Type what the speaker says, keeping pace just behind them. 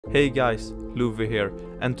Hey guys, Luve here,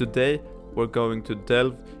 and today we're going to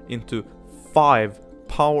delve into 5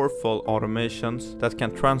 powerful automations that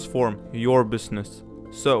can transform your business.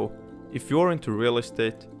 So, if you're into real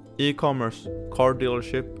estate, e-commerce, car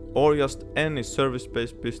dealership, or just any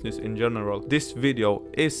service-based business in general, this video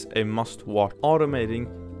is a must-watch. Automating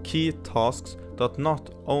key tasks that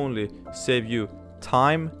not only save you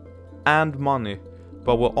time and money,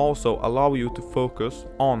 but will also allow you to focus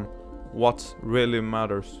on what really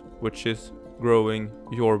matters, which is growing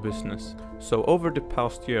your business. So over the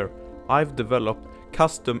past year, I've developed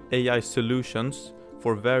custom AI solutions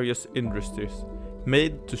for various industries,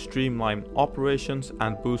 made to streamline operations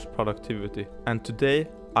and boost productivity. And today,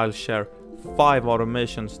 I'll share 5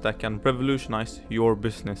 automations that can revolutionize your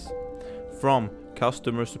business. From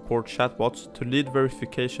customer support chatbots to lead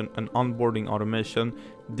verification and onboarding automation,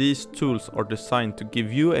 these tools are designed to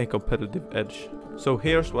give you a competitive edge. So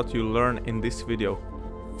here's what you'll learn in this video.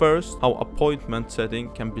 First, how appointment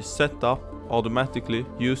setting can be set up automatically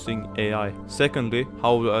using AI. Secondly,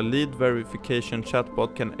 how a lead verification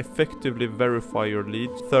chatbot can effectively verify your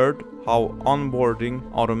leads. Third, how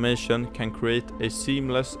onboarding automation can create a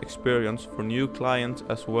seamless experience for new clients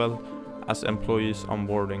as well as employees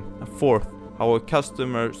onboarding. And fourth, how a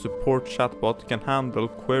customer support chatbot can handle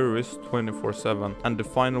queries 24/7. And the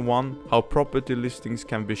final one, how property listings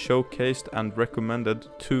can be showcased and recommended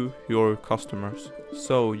to your customers.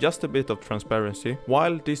 So just a bit of transparency.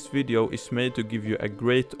 While this video is made to give you a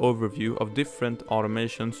great overview of different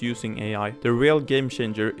automations using AI, the real game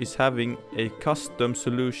changer is having a custom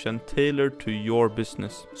solution tailored to your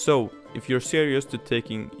business. So if you're serious to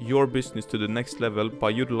taking your business to the next level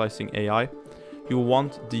by utilizing AI, you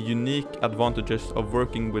want the unique advantages of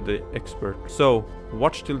working with the expert. So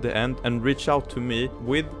watch till the end and reach out to me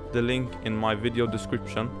with the link in my video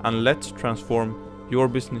description, and let's transform your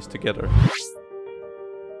business together.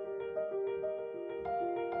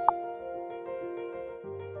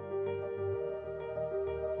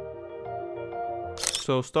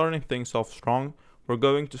 So starting things off strong, we're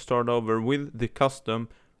going to start over with the custom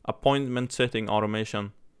appointment setting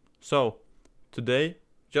automation. So today,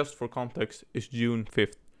 just for context, is June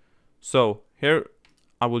 5th. So here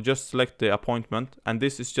I will just select the appointment, and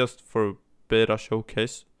this is just for beta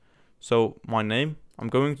showcase. So my name, I'm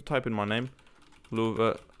going to type in my name,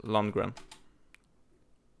 Luve Landgren.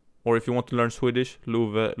 Or if you want to learn Swedish,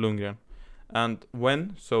 Luve Lundgren. And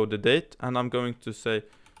when, so the date, and I'm going to say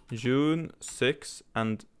June 6th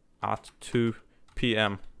and at 2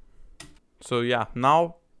 p.m. So yeah,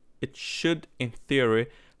 now it should in theory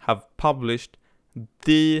have published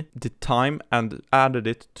the time and added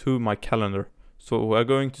it to my calendar. So we're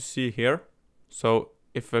going to see here. So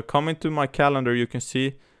if I come into my calendar, you can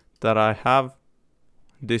see that I have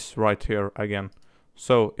this right here again.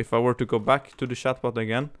 So if I were to go back to the chatbot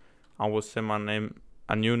again, I will say my name,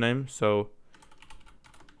 a new name, so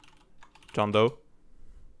John Doe.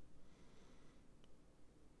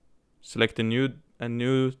 Select a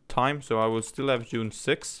new time, so I will still have June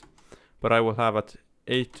 6th, but I will have at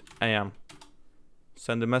 8 a.m.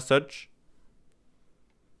 Send a message.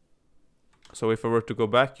 So if I were to go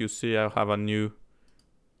back, you see I have a new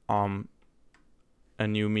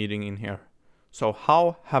meeting in here. So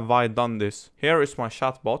how have I done this? Here is my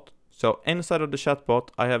chatbot. So inside of the chatbot,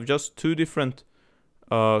 I have just 2 different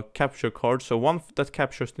capture cards. So one that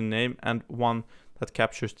captures the name and one that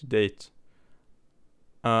captures the date.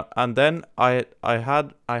 And then I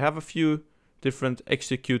have a few different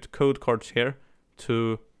execute code cards here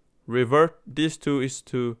to revert. These 2 is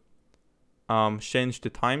to change the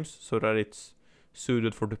times so that it's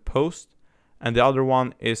suited for the post, and the other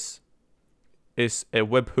one is a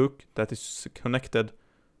webhook that is connected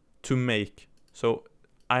to make. So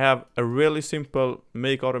I have a really simple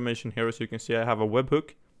make automation here. As you can see, I have a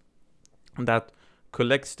webhook that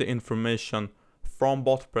collects the information from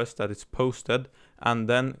Botpress that is posted and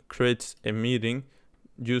then creates a meeting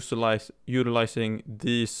utilizing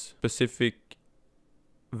these specific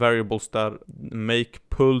variables that make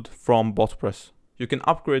pulled from Botpress. You can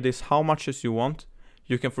upgrade this how much as you want.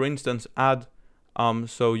 You can, for instance, add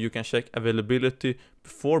so you can check availability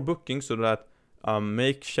before booking, so that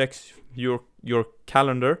make checks your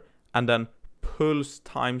calendar and then pulls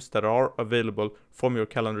times that are available from your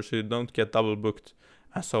calendar so you don't get double booked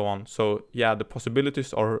and so on. So yeah, the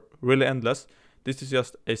possibilities are really endless. This is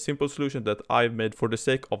just a simple solution that I've made for the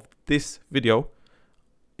sake of this video.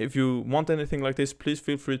 If you want anything like this, please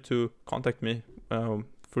feel free to contact me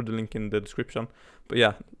through the link in the description. But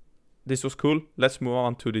yeah, this was cool. Let's move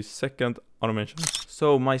on to the second automation.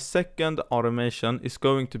 So my second automation is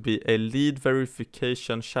going to be a lead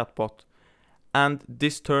verification chatbot. And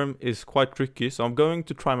this term is quite tricky, so I'm going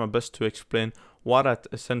to try my best to explain what that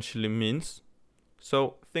essentially means.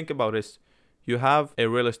 So think about this. You have a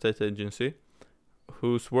real estate agency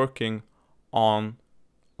who's working on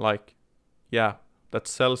that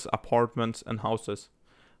sells apartments and houses.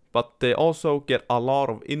 But they also get a lot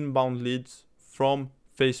of inbound leads from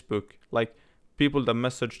Facebook, like people that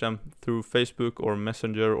message them through Facebook or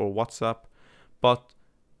Messenger or WhatsApp. But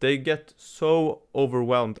they get so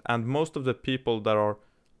overwhelmed, and most of the people that are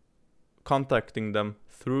contacting them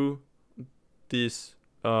through these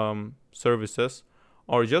services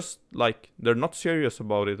are just they're not serious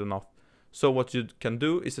about it enough. So what you can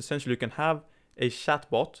do is essentially you can have a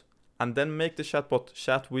chatbot and then make the chatbot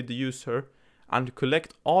chat with the user and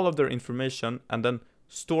collect all of their information and then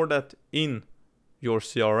store that in your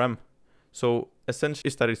CRM. So essentially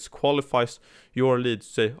is that it qualifies your leads.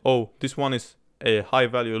 Say, oh, this one is a high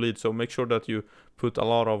value lead, so make sure that you put a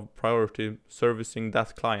lot of priority servicing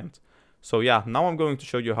that client. So yeah, now I'm going to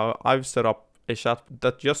show you how I've set up a chat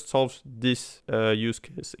that just solves this use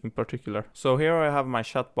case in particular. So here I have my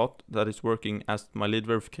chatbot that is working as my lead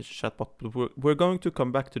verification chatbot. We're going to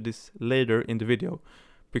come back to this later in the video,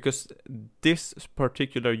 because this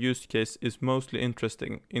particular use case is mostly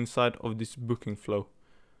interesting inside of this booking flow.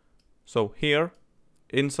 So here,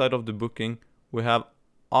 inside of the booking, we have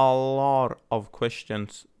a lot of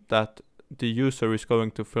questions that the user is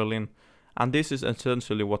going to fill in. And this is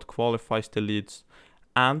essentially what qualifies the leads.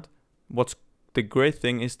 And what's the great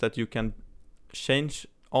thing is that you can change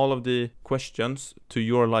all of the questions to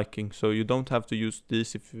your liking. So you don't have to use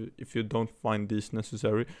this if you don't find this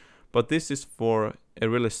necessary. But this is for a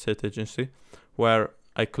real estate agency where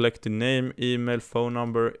I collect the name, email, phone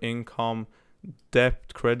number, income,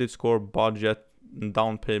 debt, credit score, budget, and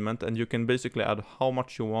down payment, and you can basically add how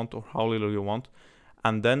much you want or how little you want,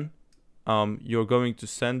 and then you're going to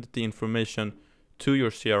send the information to your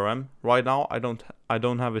CRM. Right now I don't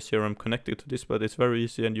have a CRM connected to this, but it's very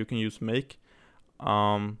easy and you can use Make.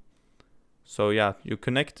 So yeah, you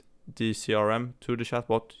connect the CRM to the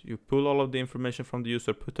chatbot, you pull all of the information from the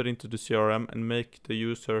user, put it into the CRM, and make the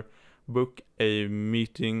user book a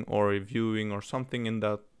meeting or a viewing or something in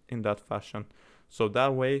that fashion. So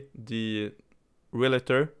that way the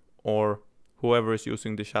realtor or whoever is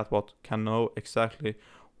using the chatbot can know exactly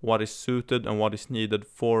what is suited and what is needed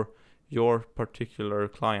for your particular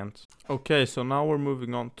client. Okay, so now we're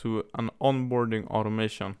moving on to an onboarding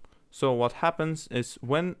automation. So what happens is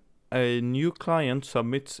when a new client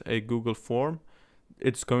submits a Google form,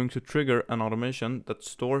 it's going to trigger an automation that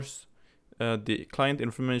stores the client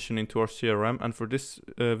information into our CRM. And for this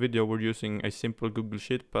video, we're using a simple Google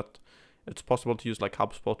Sheet, but it's possible to use like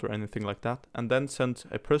HubSpot or anything like that, and then send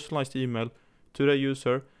a personalized email to the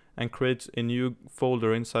user and creates a new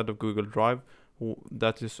folder inside of Google Drive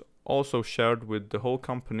that is also shared with the whole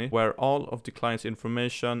company, where all of the client's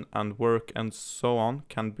information and work and so on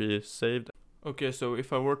can be saved. Okay, so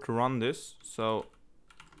if I were to run this, so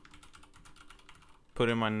put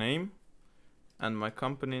in my name and my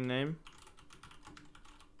company name,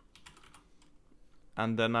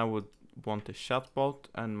 and then I would want a chatbot,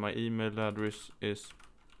 and my email address is,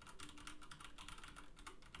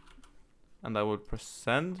 and I would press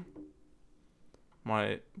send.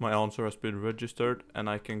 My answer has been registered, and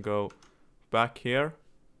I can go back here,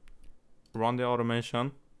 run the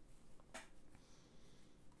automation,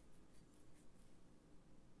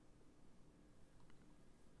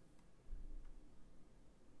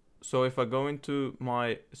 so if I go into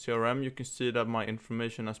my CRM, you can see that my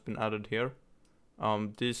information has been added here.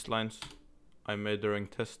 These lines I made during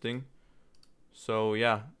testing. So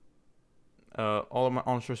yeah, all of my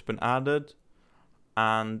answers have been added,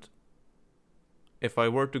 and if I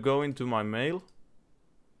were to go into my mail,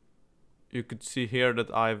 you could see here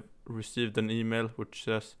that I've received an email which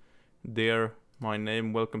says, "Dear, my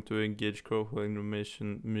name, welcome to Engage Grow where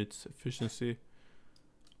information meets efficiency,"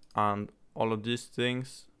 and all of these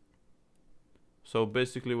things. So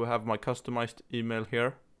basically we have my customized email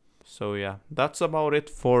here. So yeah, that's about it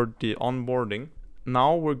for the onboarding.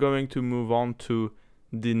 Now we're going to move on to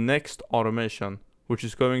the next automation, which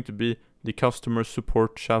is going to be the customer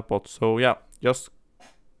support chatbot. So yeah, just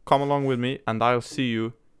come along with me and I'll see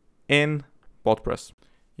you in Botpress.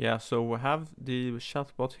 Yeah, so we have the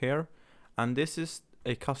chatbot here, and this is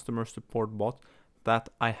a customer support bot that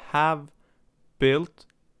I have built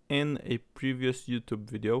in a previous YouTube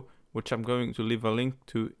video, which I'm going to leave a link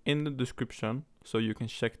to in the description, so you can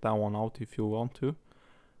check that one out if you want to.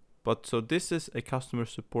 But so this is a customer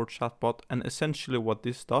support chatbot, and essentially what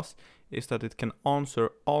this does is that it can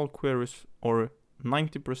answer all queries, or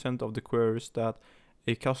 90% of the queries that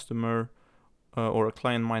a customer or a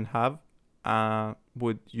client might have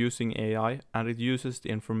with using AI, and it uses the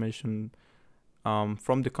information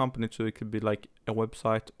from the company, so it could be like a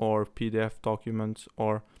website or PDF documents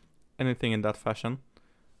or anything in that fashion.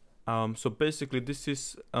 So basically this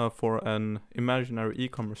is for an imaginary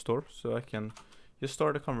e-commerce store, so I can just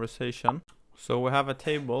start a conversation. So we have a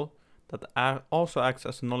table that also acts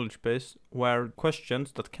as a knowledge base, where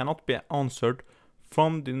questions that cannot be answered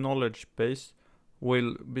from the knowledge base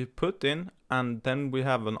will be put in, and then we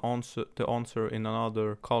have the answer in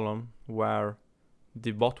another column where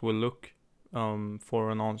the bot will look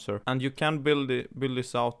for an answer. And you can build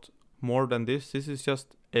this out more than this. This is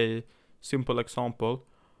just a simple example.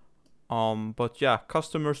 But yeah,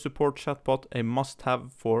 customer support chatbot, a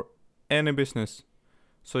must-have for any business.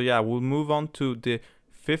 So yeah, we'll move on to the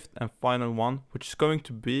fifth and final one, which is going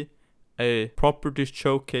to be a property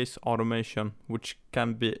showcase automation, which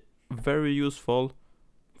can be very useful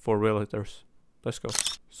for realtors. Let's go.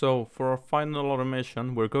 So for our final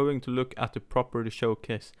automation, we're going to look at the property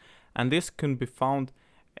showcase, and this can be found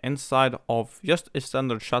inside of just a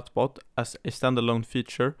standard chatbot as a standalone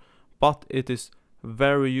feature, but it is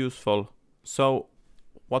very useful. So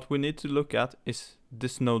what we need to look at is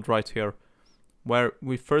this node right here, where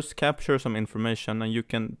we first capture some information, and you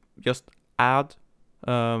can just add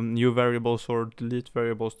new variables or delete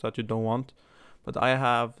variables that you don't want. But I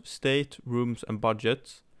have state, rooms, and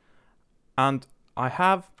budgets, and I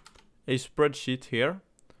have a spreadsheet here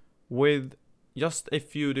with just a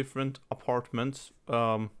few different apartments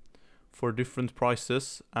for different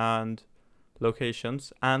prices and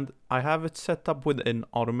locations, and I have it set up with an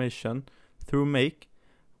automation through Make,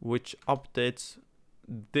 which updates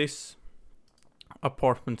this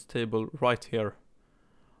apartment table right here.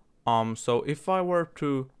 So if I were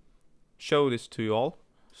to show this to you all,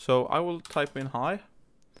 so I will type in hi,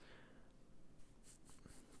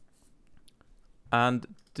 and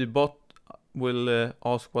the bot will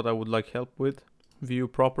ask what I would like help with, view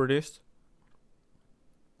properties,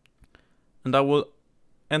 and I will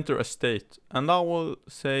enter a state, and I will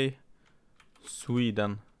say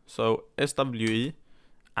Sweden, so SWE,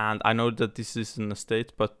 and I know that this isn't a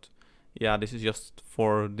state, but yeah, this is just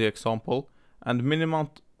for the example. And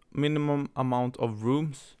minimum amount of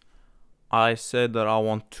rooms, I said that I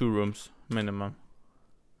want 2 rooms minimum,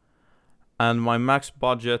 and my max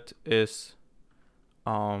budget is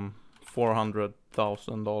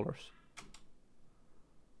 $400,000.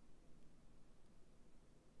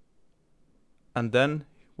 And then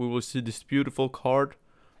we will see this beautiful card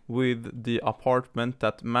with the apartment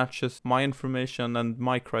that matches my information and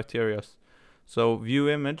my criteria. So view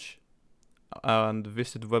image and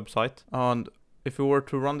visit website. And if we were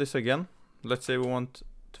to run this again, let's say we want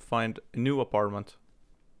to find a new apartment.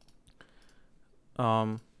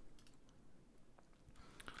 But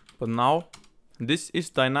now this is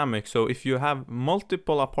dynamic, so if you have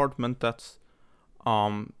multiple apartment that's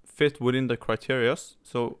fit within the criteria,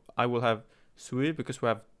 so I will have SWE because we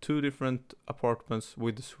have 2 different apartments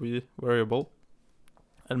with the SWE variable,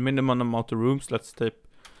 and minimum amount of rooms, let's take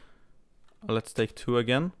 2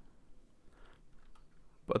 again.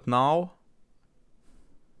 But now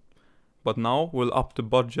we'll up the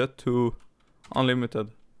budget to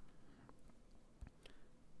unlimited.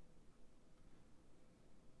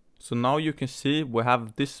 So now you can see we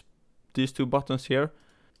have these 2 buttons here,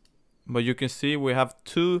 but you can see we have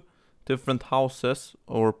 2 different houses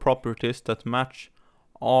or properties that match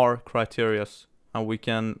our criteria, and we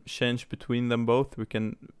can change between them both. We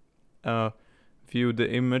can view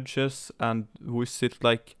the images and visit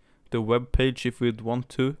like the web page if we'd want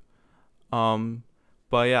to.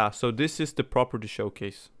 But yeah, so this is the property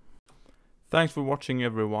showcase. Thanks for watching,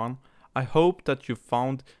 everyone. I hope that you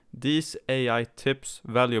found these AI tips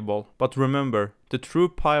valuable. But remember, the true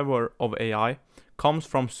power of AI comes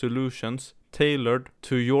from solutions tailored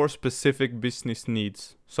to your specific business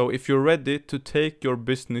needs. So if you're ready to take your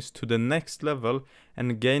business to the next level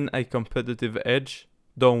and gain a competitive edge,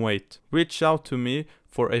 don't wait. Reach out to me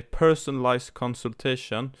for a personalized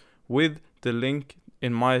consultation with the link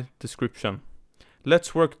in my description.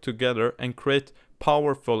 Let's work together and create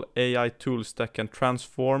powerful AI tools that can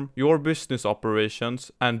transform your business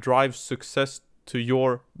operations and drive success to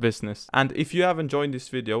your business. And if you have enjoyed this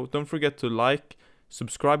video, don't forget to like,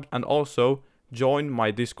 subscribe, and also join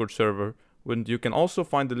my Discord server. You can also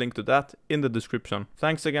find the link to that in the description.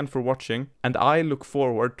 Thanks again for watching, and I look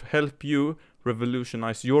forward to help you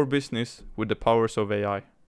revolutionize your business with the powers of AI.